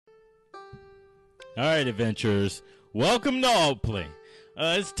Alright, adventurers, welcome to All Play.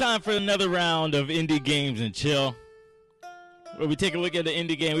 It's time for another round of indie games and chill, where we take a look at the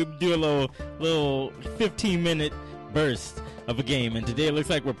indie game. We do a little 15-minute burst of a game, and today it looks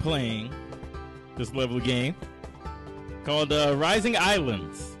like we're playing this lovely game called Rising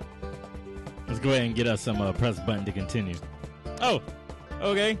Islands. Let's go ahead and get us some press button to continue. Oh,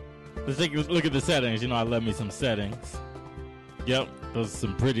 okay. Let's take a look at the settings. You know I love me some settings. Yep, those are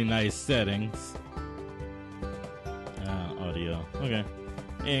some pretty nice settings. Audio. Okay.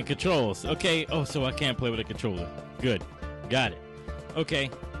 And controls. Okay. Oh, so I can't play with a controller. Good. Got it. Okay.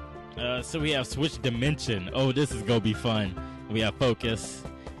 So we have switch dimension. Oh, this is gonna be fun. We have focus.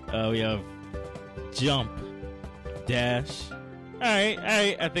 We have jump, dash. All right.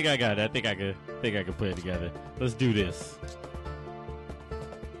 I think I got it. I think I could put it together. Let's do this.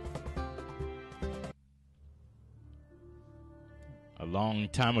 A long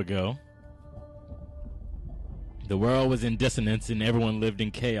time ago, the world was in dissonance and everyone lived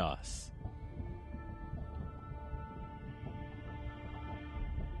in chaos.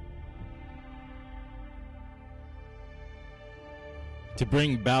 To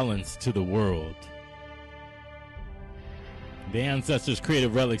bring balance to the world, the ancestors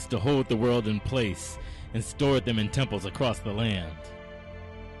created relics to hold the world in place and stored them in temples across the land.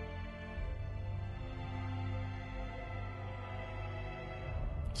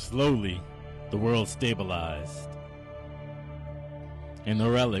 Slowly, the world stabilized, and the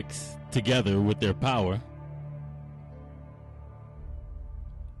relics, together with their power,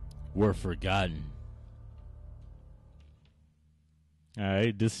 were forgotten.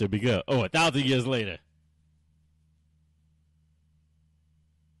 Alright, this should be good. Oh, 1,000 years later.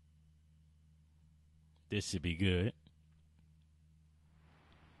 This should be good.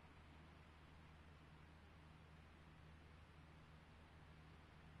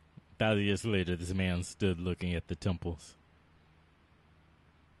 Thousand years later, this man stood looking at the temples.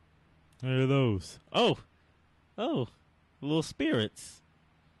 What are those? Oh, little spirits.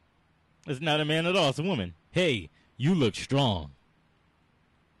 It's not a man at all, it's a woman. Hey, you look strong.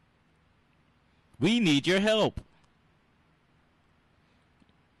 We need your help.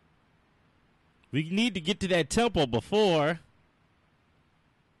 We need to get to that temple before.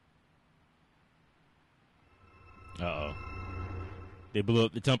 Uh-oh. They blew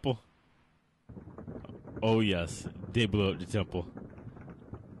up the temple? Oh, yes. They blew up the temple.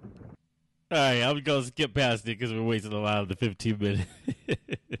 Alright, I'm going to skip past it because we're wasting a lot of the 15 minutes.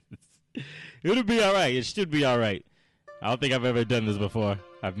 It'll be alright. It should be alright. I don't think I've ever done this before.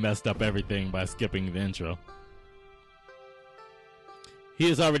 I've messed up everything by skipping the intro. He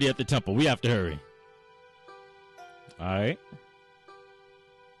is already at the temple. We have to hurry. Alright.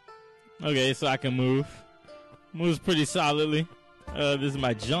 Okay, so I can move. Moves pretty solidly. This is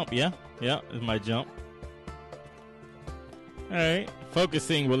my jump, yeah? Yeah, this is my jump. Alright.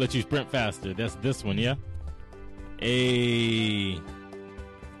 Focusing will let you sprint faster. That's this one, yeah? A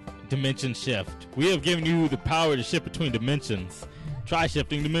dimension shift. We have given you the power to shift between dimensions. Try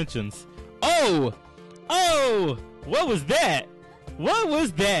shifting dimensions. Oh! Oh! What was that? What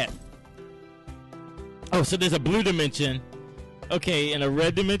was that? Oh, so there's a blue dimension. Okay, and a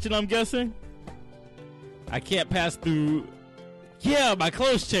red dimension, I'm guessing? I can't pass through. Yeah, my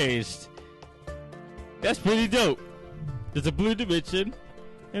clothes changed. That's pretty dope. There's a blue dimension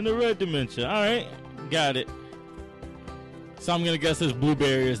and a red dimension. Alright, got it. So I'm going to guess there's blue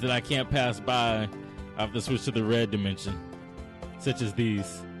barriers that I can't pass by. I have to switch to the red dimension, such as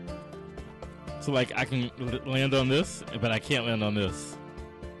these. So, like, I can land on this, but I can't land on this.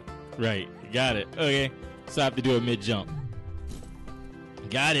 Right, got it. Okay, so I have to do a mid-jump.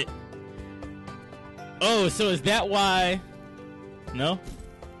 Got it. Oh, so is that why... No?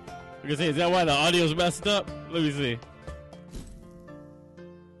 I was gonna say, is that why the audio's messed up? Let me see.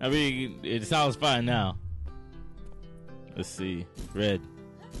 I mean, it sounds fine now. Let's see. Red.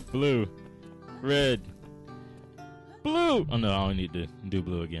 Blue. Red. Blue! Oh no, I don't need to do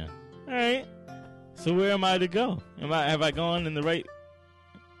blue again. Alright. So where am I to go? Have I gone in the right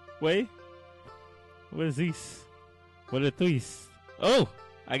way? What is this? What are these? Oh!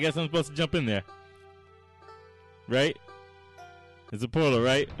 I guess I'm supposed to jump in there. Right? It's a portal,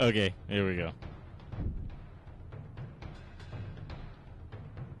 right? Okay, here we go.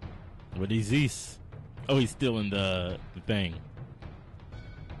 What is this? Oh, he's still in the thing.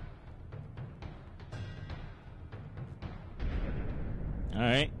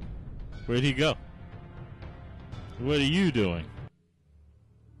 Alright. Where'd he go? What are you doing?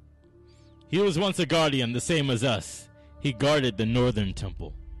 He was once a guardian, the same as us. He guarded the northern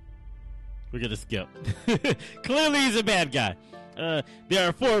temple. We're gonna skip. Clearly he's a bad guy. There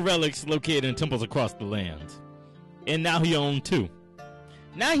are 4 relics located in temples across the land. And now he owned 2.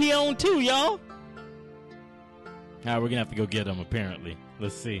 Now he owned 2, y'all. Alright, we're gonna have to go get them, apparently.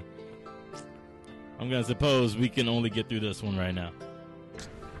 Let's see. I'm gonna suppose we can only get through this one right now.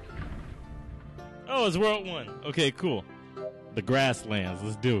 Oh, it's World 1. Okay, cool. The grasslands.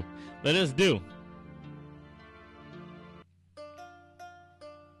 Let's do. Let us do.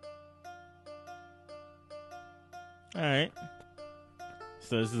 Alright.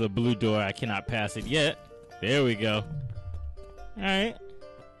 So this is a blue door. I cannot pass it yet. There we go. Alright.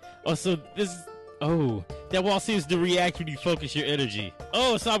 Oh, so this... Oh, that wall seems to react when you focus your energy.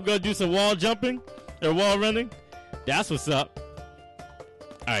 Oh, so I'm going to do some wall jumping? Or wall running? That's what's up.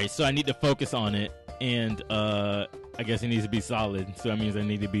 Alright, so I need to focus on it. And, I guess it needs to be solid. So that means I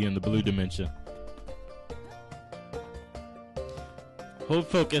need to be in the blue dimension. Hold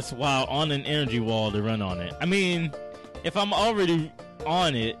focus while on an energy wall to run on it. I mean, if I'm already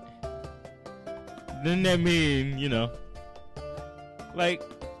on it, then that mean, you know, like,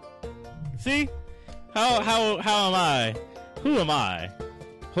 see? How am I? Who am I?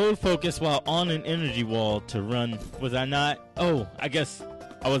 Hold focus while on an energy wall to run. Was I not? Oh, I guess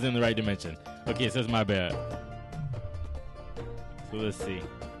I was in the right dimension. Okay, so it's my bad. So let's see.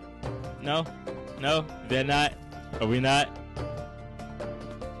 No? No? Is that not? Are we not?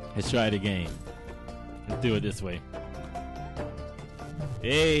 Let's try it again. Let's do it this way.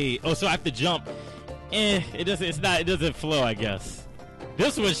 Hey! Oh, so I have to jump. It doesn't flow, I guess.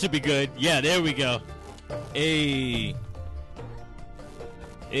 This one should be good. Yeah, there we go. Hey.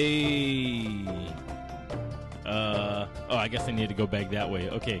 Hey. Oh, I guess I need to go back that way.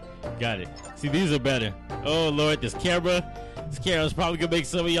 Okay, got it. See, these are better. Oh, Lord, this camera's probably gonna make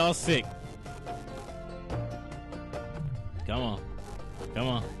some of y'all sick. Come on. Come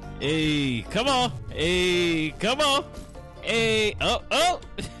on. Hey, come on. Hey, come on. Hey, oh.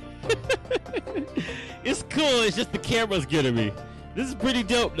 It's cool. It's just the camera's getting me. This is pretty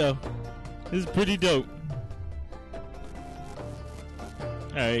dope, though. This is pretty dope.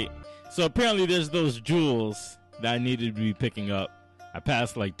 Alright. So apparently there's those jewels that I needed to be picking up. I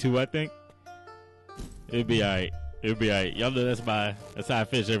passed like 2, I think. It'll be alright. It'll be alright. Y'all know that's how I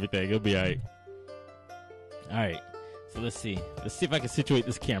finish everything. It'll be alright. Alright. So let's see. Let's see if I can situate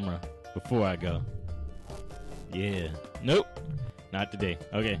this camera before I go. Yeah. Nope. Not today.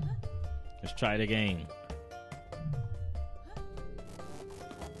 Okay. Let's try it again.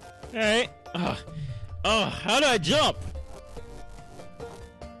 Alright. Oh, how do I jump?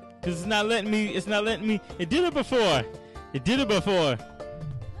 Because it's not letting me. It did it before.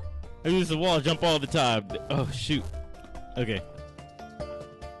 I use the wall jump all the time. Oh, shoot. Okay.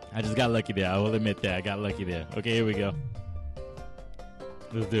 I just got lucky there. I will admit that. I got lucky there. Okay, here we go.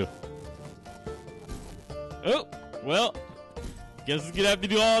 Let's do. Oh, well. Guess we're going to have to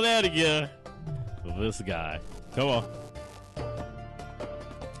do all that again. With this guy. Come on.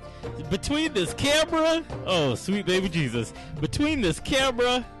 Between this camera. Oh, sweet baby Jesus. Between this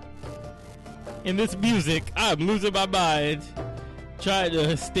camera and this music, I'm losing my mind. Trying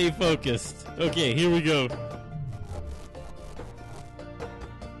to stay focused. Okay, here we go.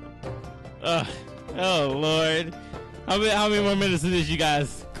 Oh, Lord. How many more minutes of this you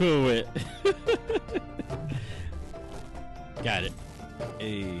guys cool with? Got it.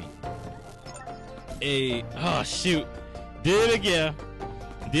 Hey. Oh, shoot. Did it again.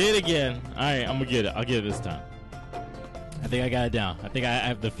 Alright, I'm gonna get it. I'll get it this time. I think I got it down. I think I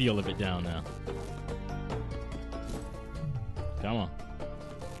have the feel of it down now. Come on.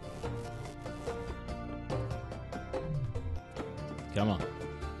 Come on.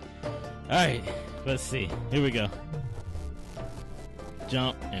 Alright, let's see. Here we go.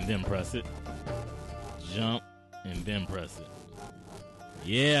 Jump and then press it. Jump and then press it.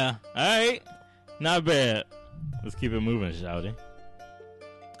 Yeah. Alright. Not bad. Let's keep it moving, shall we?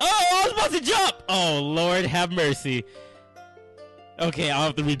 Oh, I was about to jump! Oh, Lord, have mercy. Okay, I'll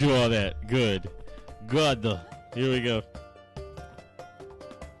have to redo all that. Good. Here we go.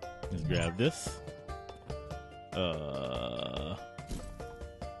 Let's grab this.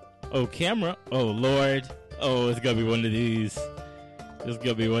 Oh, camera. Oh, Lord. Oh, it's gonna be one of these.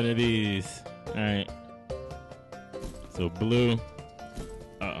 Alright. So, blue.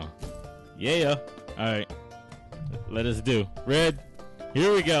 Yeah. Alright. Let us do. Red.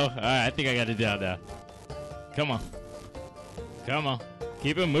 Here we go. Alright, I think I got it down now. Come on.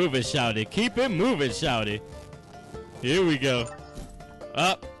 Keep it moving, shouty. Here we go.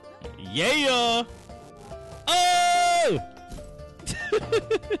 Up. Yeah. Oh!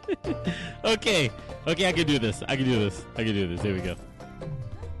 Okay, I can do this. Here we go.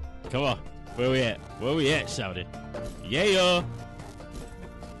 Come on. Where we at, shouty? Yeah.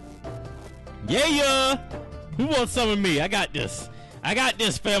 Yeah. Who wants some of me? I got this. I got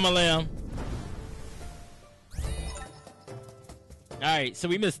this, family. All right, so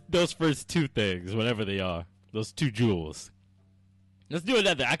we missed those first two things, whatever they are. Those two jewels. Let's do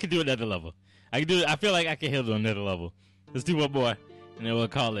another. I can do another level. I can do it. I feel like I can handle another level. Let's do one more, and then we'll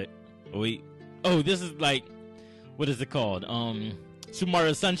call it. Wait. Oh, this is like, what is it called? Super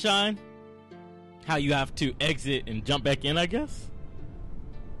Mario Sunshine. How you have to exit and jump back in, I guess.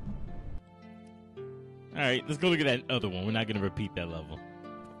 All right, let's go look at that other one. We're not gonna repeat that level.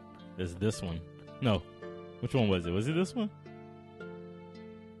 There's this one. No, which one was it? Was it this one?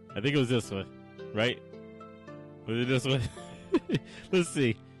 I think it was this one, right? Was it this one? Let's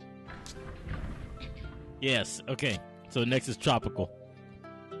see. Yes, okay. So next is tropical.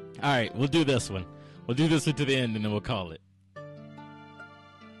 Alright, we'll do this one. We'll do this one to the end and then we'll call it.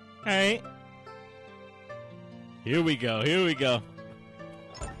 Alright. Here we go, here we go.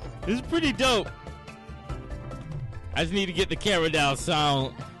 This is pretty dope. I just need to get the camera down so I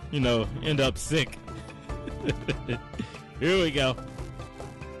don't, you know, end up sick. Here we go.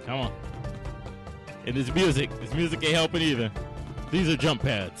 Come on. And this music ain't helping either. These are jump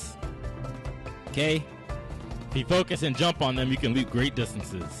pads. Okay? If you focus and jump on them, you can leap great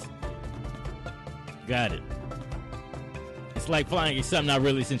distances. Got it. It's like flying, except not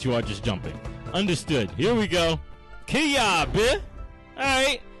really since you are just jumping. Understood. Here we go. Kia, bitch.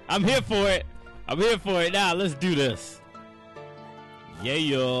 Alright. I'm here for it. I'm here for it. Now, let's do this. Yeah,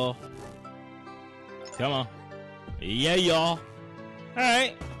 y'all. Come on. Yeah, y'all.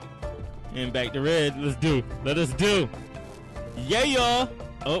 Alright. And back to red. Let's do. Let us do. Yeah, y'all.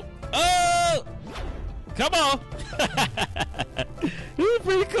 Oh. Oh! Come on. This is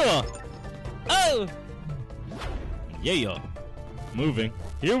pretty cool. Oh! Yeah, y'all. Moving.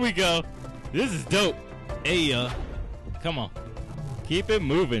 Here we go. This is dope. Hey, y'all. Come on. Keep it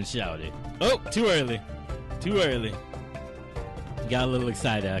moving, shout it. Oh, too early. Too early. Got a little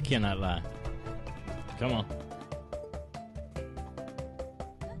excited. I cannot lie. Come on.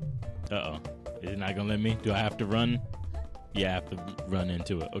 Uh-oh. Is it not going to let me? Do I have to run? Yeah, I have to run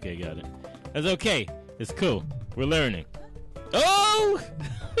into it. Okay, got it. That's okay. It's cool. We're learning. Oh!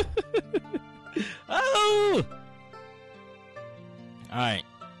 Oh! All right.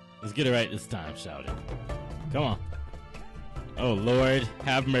 Let's get it right this time, shout it. Come on. Oh, Lord,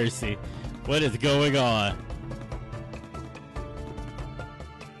 have mercy. What is going on?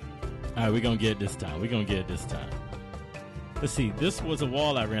 All right, we're going to get it this time. We're going to get it this time. Let's see. This was a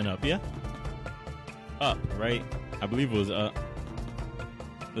wall I ran up, yeah? Up, right? I believe it was up.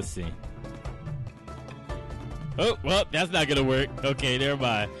 Let's see. Oh, well, that's not going to work. Okay, never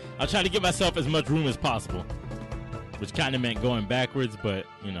mind. I'll try to give myself as much room as possible. Which kind of meant going backwards, but,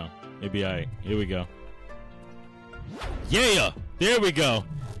 you know, it'd be all right. Here we go. Yeah! There we go.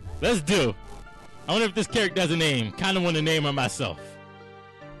 Let's do. I wonder if this character has a name. Kind of want to name her myself.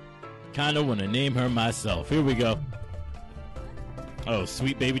 Kind of want to name her myself. Here we go. Oh,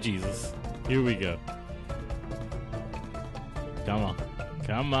 sweet baby Jesus. Here we go. Come on.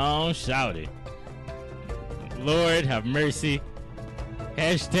 Come on, shout it. Lord, have mercy.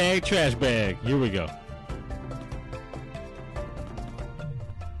 Hashtag trash bag. Here we go.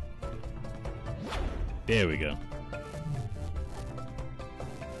 There we go.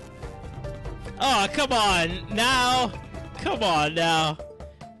 Oh, come on now. Come on now.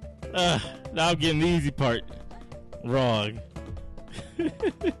 Now I'm getting the easy part wrong.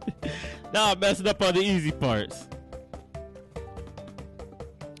 Now I'm messing up on the easy parts.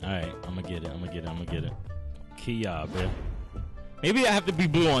 Alright, I'm gonna get it. I'm gonna get it. I'm gonna get it. Kia, bro. Maybe I have to be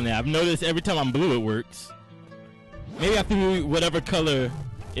blue on that. I've noticed every time I'm blue, it works. Maybe I have to be whatever color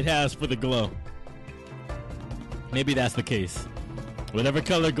it has for the glow. Maybe that's the case. Whatever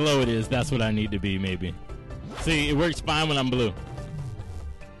color glow it is, that's what I need to be, maybe. See, it works fine when I'm blue.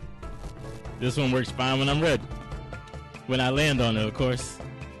 This one works fine when I'm red. When I land on it, of course.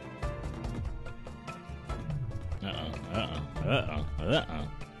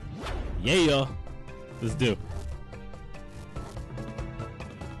 Yeah, y'all. Let's do.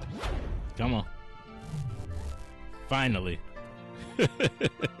 Come on. Finally. I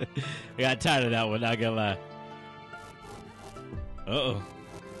got tired of that one, not gonna lie. Uh-oh.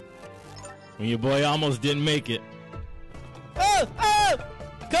 When your boy almost didn't make it. Oh! Oh!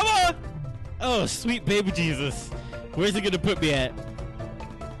 Come on! Oh, sweet baby Jesus. Where's it gonna put me at?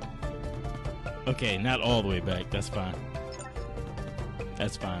 Okay, not all the way back. That's fine.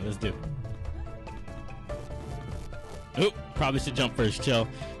 That's fine. Let's do. Oop, probably should jump first, CHiLL.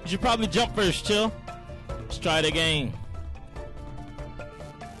 You should probably jump first, CHiLL. Let's try it again.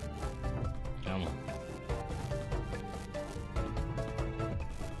 Come on.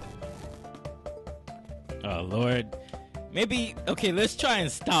 Oh, Lord. Maybe, okay, let's try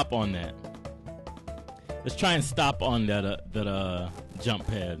and stop on that. Let's try and stop on that jump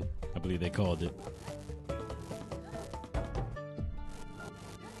pad, I believe they called it.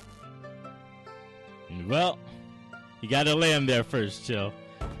 Well, you gotta land there first, CHiLL.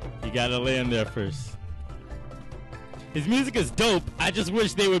 You gotta land there first. His music is dope. I just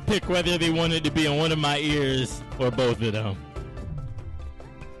wish they would pick whether they wanted to be in one of my ears or both of them.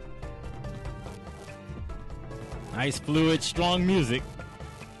 Nice, fluid, strong music.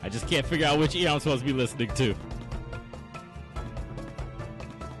 I just can't figure out which ear I'm supposed to be listening to.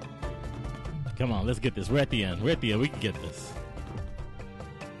 Come on, let's get this. We're at the end. We're at the end. We can get this.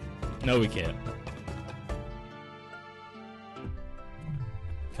 No, we can't.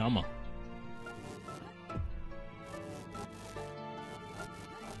 Come on.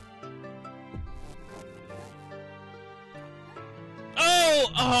 Oh,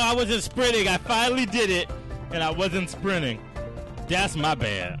 I wasn't sprinting. I finally did it, and I wasn't sprinting. That's my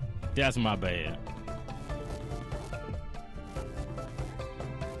bad. That's my bad.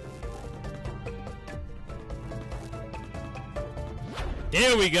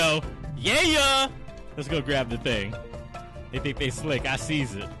 There we go. Yeah. Let's go grab the thing. They think they slick. I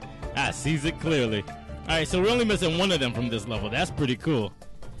sees it. I sees it clearly. All right, so we're only missing one of them from this level. That's pretty cool.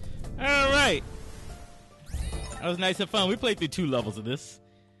 All right. That was nice and fun. We played through 2 levels of this.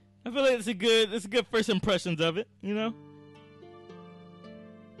 I feel like it's a good first impressions of it, you know?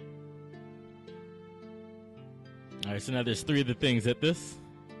 All right, so now there's 3 of the things at this.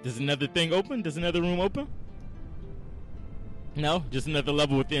 Does another thing open? Does another room open? No, just another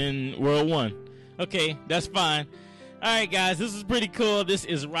level within World 1. Okay, that's fine. All right, guys, this is pretty cool. This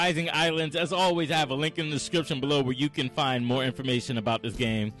is Rising Islands. As always, I have a link in the description below where you can find more information about this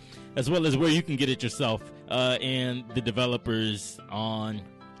game, as well as where you can get it yourself, and the developers on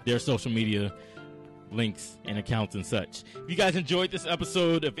their social media links and accounts and such. If you guys enjoyed this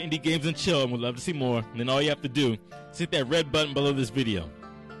episode of Indie Games and CHiLL and would love to see more, then all you have to do is hit that red button below this video.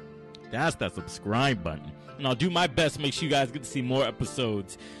 That's that subscribe button. And I'll do my best to make sure you guys get to see more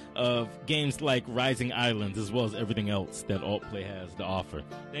episodes of games like Rising Islands, as well as everything else that AltPlay has to offer.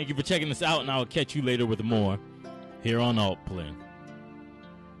 Thank you for checking this out, and I'll catch you later with more here on AltPlay.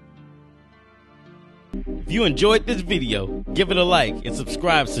 If you enjoyed this video, give it a like and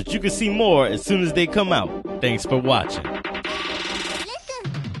subscribe so that you can see more as soon as they come out. Thanks for watching.